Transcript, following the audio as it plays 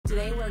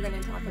we're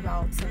going to talk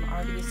about some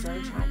RV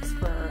storage hacks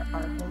for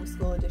our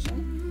homeschool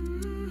edition.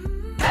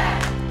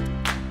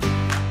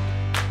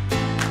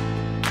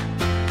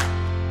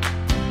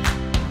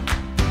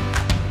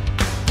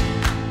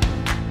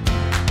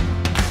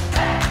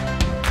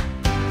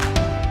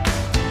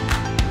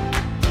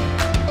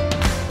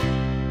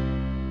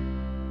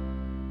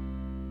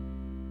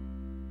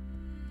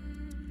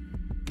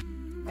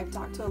 I've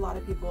talked to a lot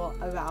of people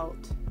about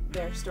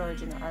their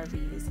storage in their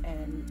RVs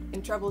and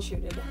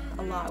troubleshooted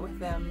a lot with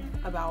them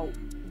about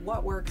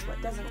what works,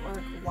 what doesn't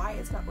work, why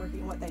it's not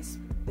working, what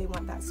they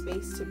want that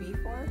space to be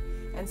for.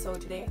 And so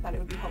today I thought it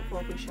would be helpful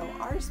if we show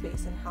our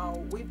space and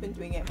how we've been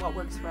doing it, what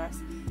works for us,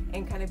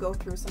 and kind of go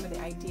through some of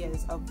the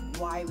ideas of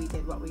why we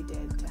did what we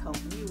did to help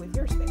you with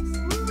your space.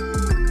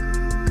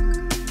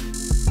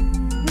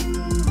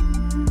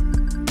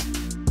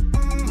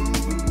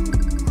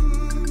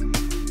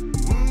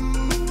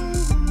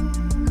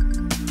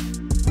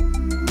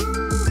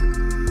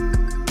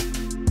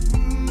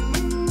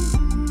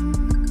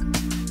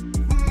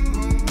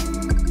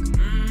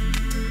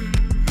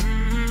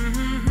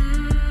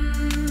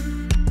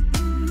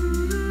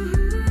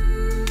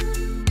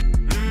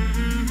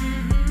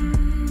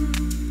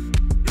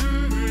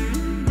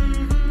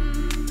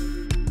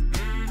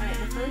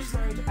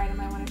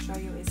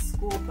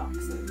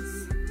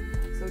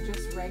 So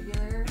just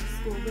regular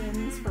school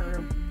bins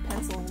for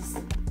pencils,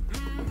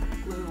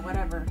 glue,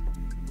 whatever.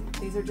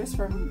 These are just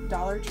from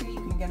Dollar Tree. You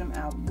can get them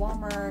at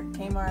Walmart,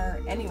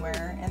 Kmart,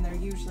 anywhere, and they're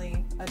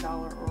usually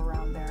 $1 or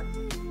around there.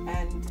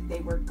 And they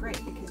work great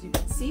because you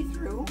can see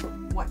through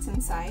what's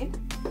inside,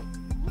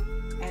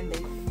 and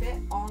they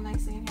fit all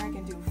nicely in here. I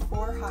can do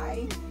 4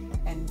 high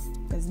and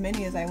as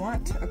many as I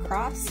want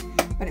across,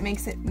 but it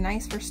makes it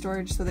nice for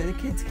storage so that the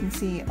kids can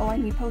see, oh, I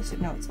need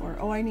Post-it notes, or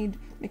oh, I need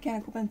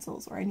mechanical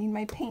pencils, or I need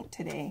my paint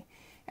today.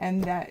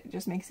 And that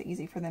just makes it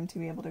easy for them to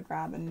be able to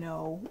grab and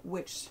know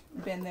which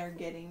bin they're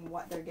getting,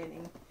 what they're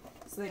getting,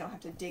 so they don't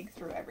have to dig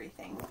through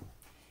everything.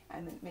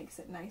 And it makes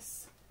it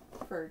nice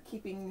for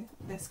keeping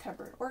this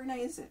cupboard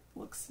organized. It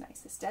looks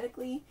nice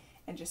aesthetically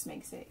and just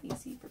makes it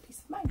easy for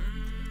peace of mind.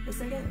 The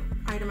second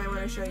item I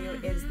want to show you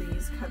is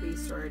these cubby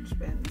storage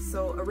bins.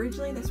 So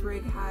originally this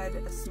rig had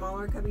a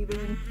smaller cubby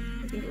bin.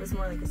 I think it was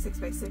more like a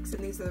 6x6,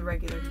 and these are the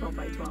regular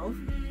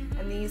 12x12.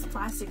 And these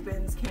plastic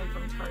bins came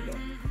from Target.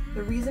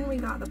 The reason we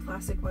got the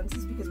plastic ones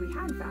is because we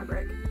had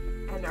fabric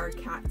and our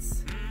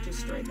cats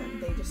destroyed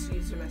them. They just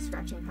used them as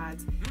scratching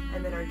pads,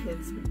 and then our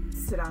kids would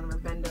sit on them or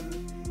bend them,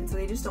 and so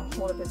they just don't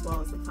hold up as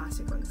well as the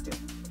plastic ones do.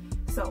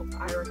 So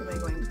I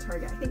recommend going to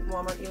Target. I think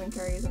Walmart even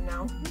carries them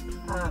now,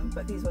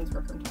 but these ones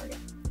were from Target.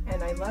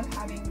 And I love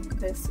having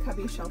this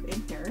cubby shelf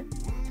in here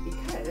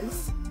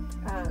because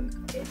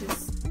it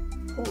just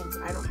holds.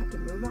 I don't have to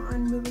move it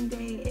on moving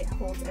day. It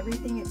holds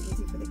everything. It's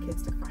easy for the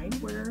kids to find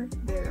where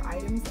their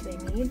items that they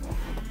need.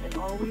 And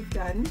all we've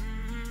done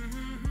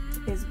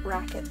is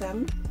bracket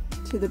them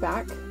to the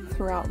back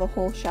throughout the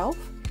whole shelf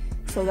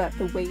so that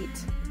the weight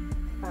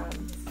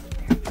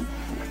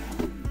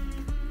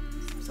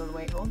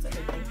holds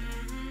everything.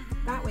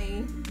 That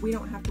way we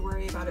don't have to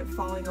worry about it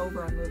falling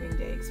over on moving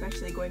day,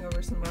 especially going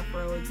over some rough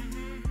roads.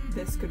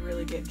 This could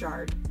really get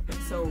jarred,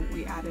 and so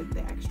we added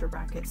the extra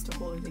brackets to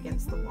hold it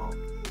against the wall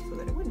so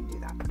that it wouldn't do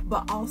that.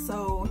 But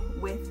also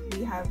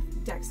we have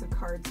decks of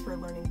cards for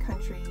learning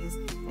countries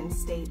and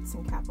states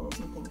and capitals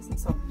and things, and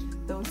so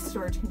those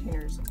storage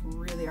containers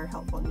really are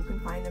helpful, and you can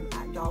find them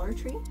at Dollar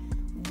Tree.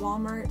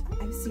 Walmart,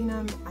 I've seen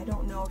them. I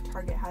don't know if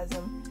Target has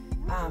them.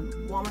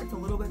 Walmart's a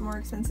little bit more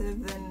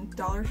expensive than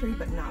Dollar Tree,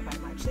 but not by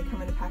much. They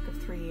come in a pack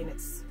of 3 and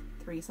it's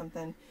 3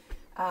 something.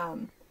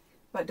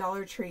 But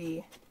Dollar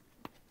Tree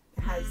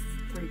has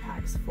 3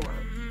 packs for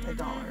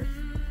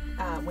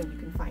 $1 when you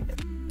can find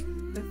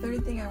them. The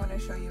third thing I want to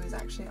show you is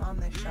actually on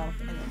this shelf,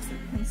 and it's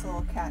a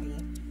pencil caddy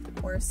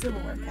or a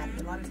silverware caddy.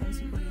 A lot of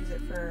times people use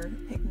it for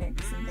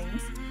picnics and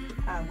things.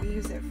 We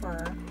use it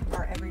for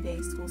our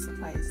everyday school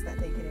supplies that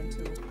they get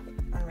into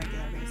on a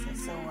regular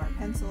basis. So our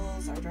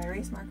pencils, our dry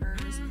erase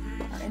markers,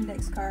 our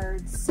index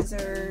cards,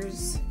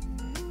 scissors,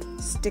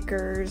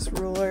 stickers,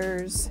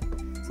 rulers.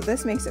 So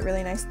this makes it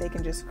really nice. They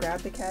can just grab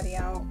the caddy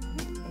out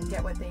and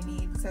get what they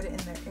need, set it in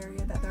their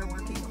area that they're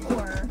working,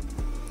 or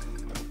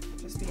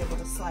just be able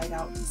to slide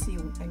out to see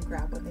and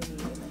grab what they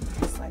need and then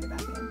just slide it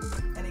back in.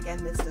 And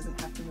again, this doesn't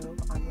have to move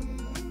on moving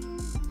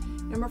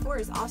day. Number 4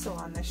 is also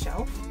on this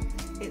shelf.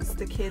 It's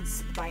the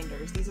kids'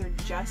 binders. These are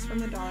just from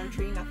the Dollar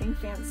Tree, nothing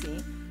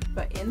fancy.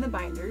 But in the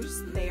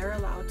binders, they are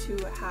allowed to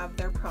have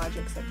their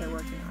projects that they're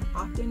working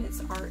on. Often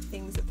it's art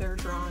things that they're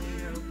drawing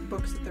or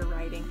books that they're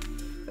writing,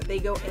 but they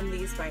go in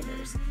these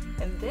binders.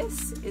 And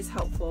this is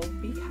helpful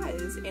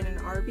because in an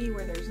RV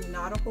where there's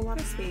not a whole lot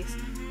of space,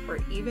 or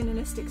even in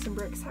a sticks and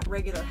bricks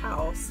regular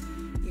house,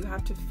 you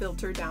have to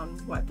filter down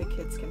what the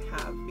kids can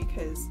have,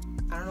 because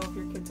I don't know if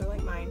your kids are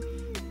like mine,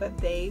 but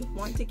they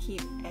want to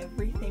keep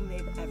everything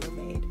they've ever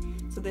made.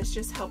 So this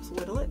just helps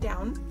whittle it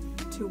down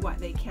to what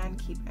they can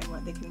keep and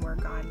what they can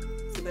work on,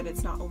 so that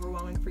it's not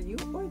overwhelming for you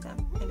or them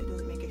and it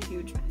doesn't make a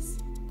huge mess.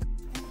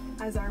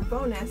 As our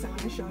bonus, I'm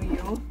going to show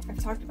you, I've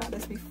talked about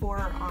this before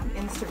on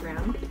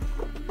Instagram,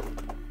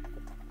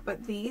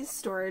 but these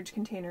storage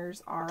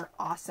containers are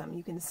awesome.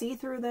 You can see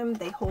through them,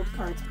 they hold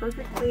cards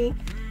perfectly,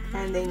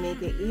 and they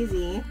make it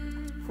easy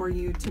for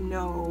you to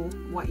know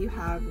what you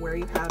have, where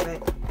you have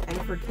it,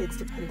 and for kids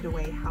to put it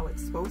away how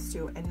it's supposed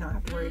to and not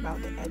have to worry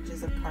about the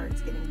edges of cards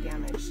getting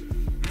damaged.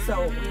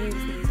 So we use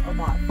these a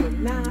lot for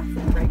math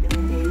and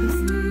regular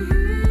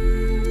games.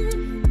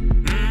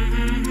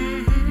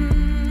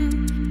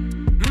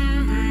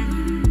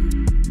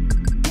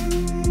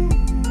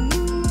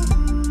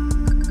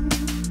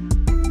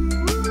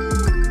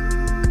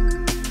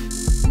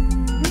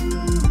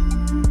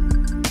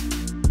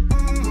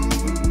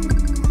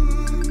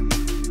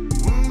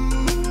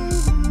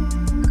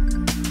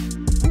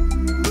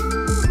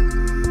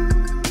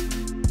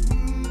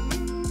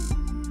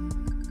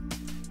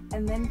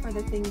 And then for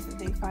the things that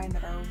they find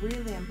that are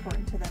really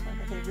important to them or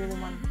that they really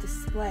want to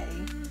display,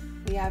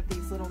 we have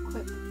these little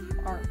clip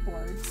art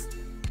boards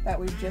that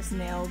we've just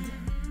nailed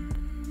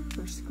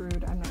or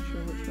screwed. I'm not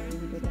sure which way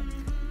we did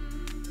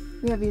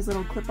it. We have these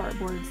little clip art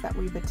boards that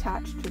we've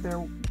attached to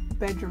their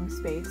bedroom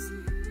space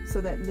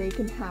so that they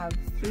can have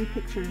 3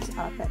 pictures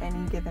up at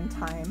any given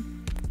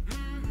time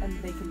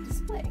and they can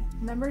display.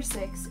 Number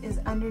 6 is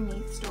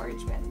underneath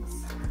storage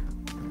bins.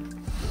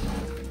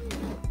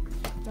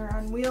 They're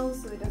on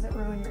wheels so it doesn't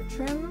ruin your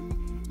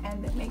trim,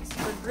 and it makes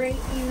for great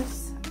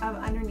use of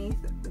underneath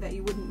that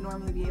you wouldn't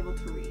normally be able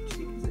to reach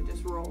because it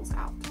just rolls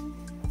out.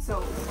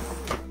 So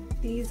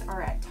these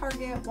are at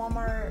Target,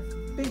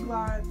 Walmart, Big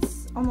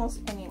Lots,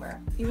 almost anywhere.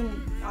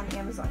 Even on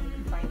Amazon you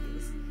can find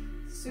these.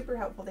 Super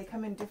helpful. They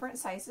come in different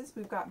sizes.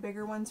 We've got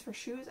bigger ones for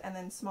shoes and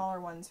then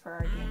smaller ones for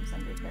our games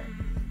under here,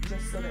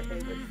 just so that they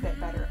would fit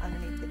better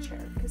underneath the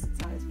chair because it's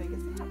not as big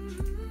as the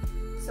couch.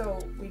 So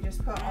we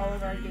just put all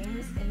of our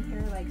games in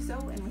here like so,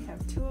 and we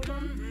have 2 of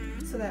them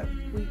so that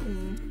we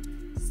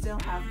can still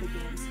have the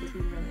games because we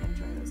really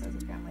enjoy those as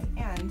a family.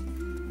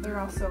 And they're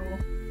also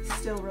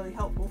still really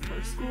helpful for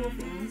school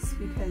things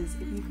because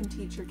if you can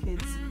teach your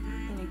kids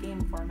in a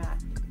game format,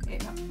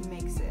 it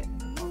makes it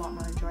a lot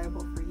more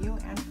enjoyable for you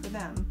and for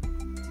them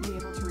to be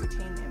able to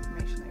retain the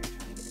information they're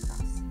trying to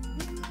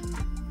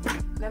get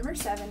across. Number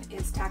 7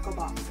 is tackle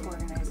box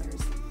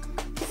organizers.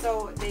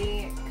 So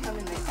they come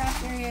in the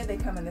craft area, they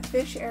come in the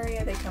fish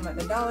area, they come at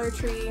the Dollar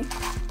Tree.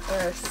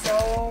 There are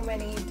so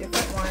many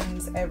different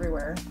ones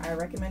everywhere. I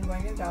recommend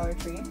going to Dollar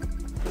Tree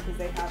because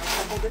they have a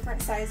couple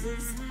different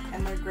sizes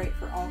and they're great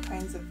for all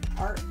kinds of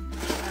art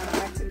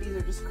activities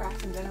or just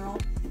craft in general.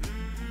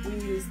 We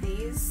use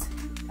these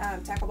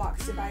tackle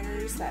box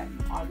dividers that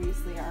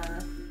obviously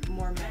are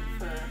more meant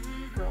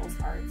for girls'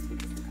 arts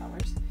because of the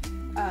colors.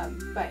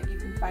 But you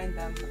can find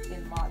them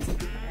in lots of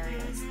different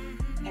areas.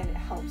 And it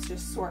helps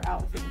just sort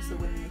out things. So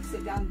when they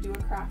sit down to do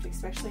a craft,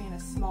 especially in a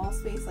small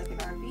space like an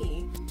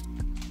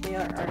RV, they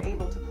are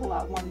able to pull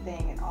out one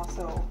thing and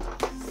also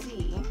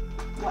see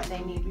what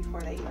they need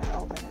before they even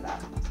open it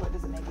up, so it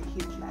doesn't make a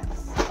huge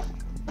mess.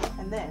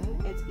 And then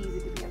it's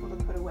easy to be able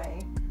to put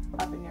away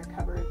up in your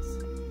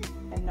cupboards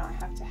and not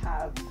have to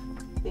have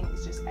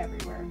things just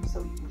everywhere.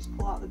 So you can just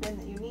pull out the bin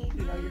that you need.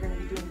 You know you're going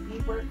to be doing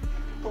bead work,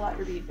 pull out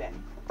your bead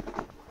bin.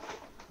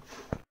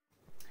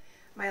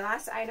 My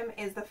last item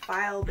is the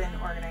file bin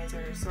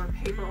organizers, or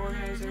paper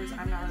organizers.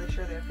 I'm not really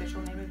sure the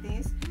official name of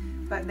these,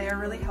 but they are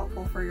really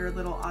helpful for your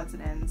little odds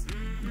and ends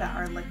that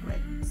are liquid.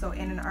 So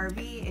in an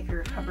RV, if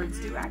your cupboards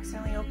do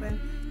accidentally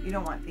open, you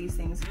don't want these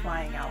things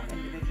flying out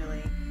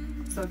individually.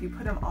 So if you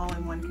put them all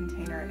in one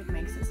container, it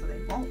makes it so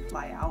they won't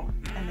fly out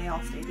and they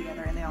all stay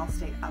together and they all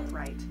stay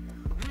upright.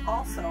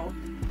 Also,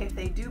 if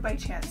they do by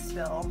chance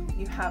spill,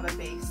 you have a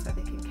base that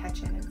they can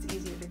catch in and it's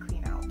easier to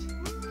clean out.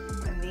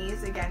 And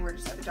these, again, we're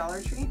just at the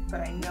Dollar Tree,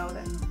 but I know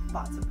that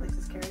lots of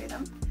places carry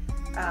them.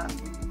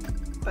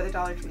 But the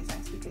Dollar Tree is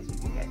nice because you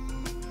can get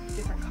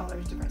different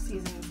colors, different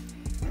seasons,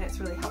 and it's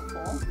really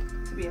helpful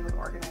to be able to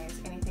organize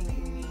anything that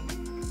you need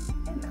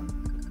in them.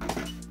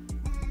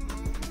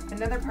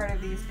 Another part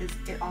of these is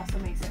it also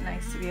makes it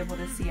nice to be able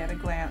to see at a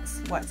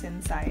glance what's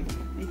inside,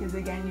 because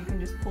again, you can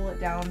just pull it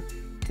down,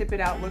 tip it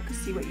out, look,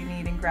 see what you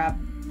need, and grab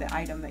the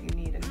item that you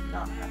need and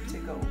not have to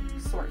go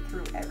sort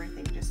through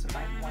everything just to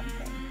find one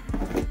thing.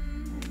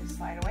 And just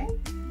slide away,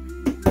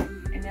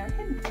 and they're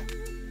hidden.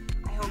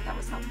 I hope that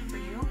was helpful for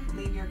you.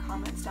 Leave your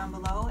comments down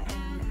below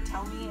and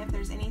tell me if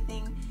there's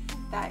anything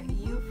that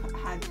you've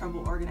had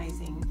trouble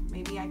organizing.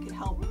 Maybe I could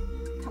help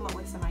come up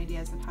with some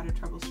ideas of how to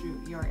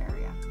troubleshoot your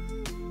area.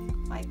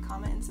 Like,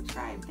 comment, and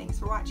subscribe. Thanks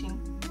for watching.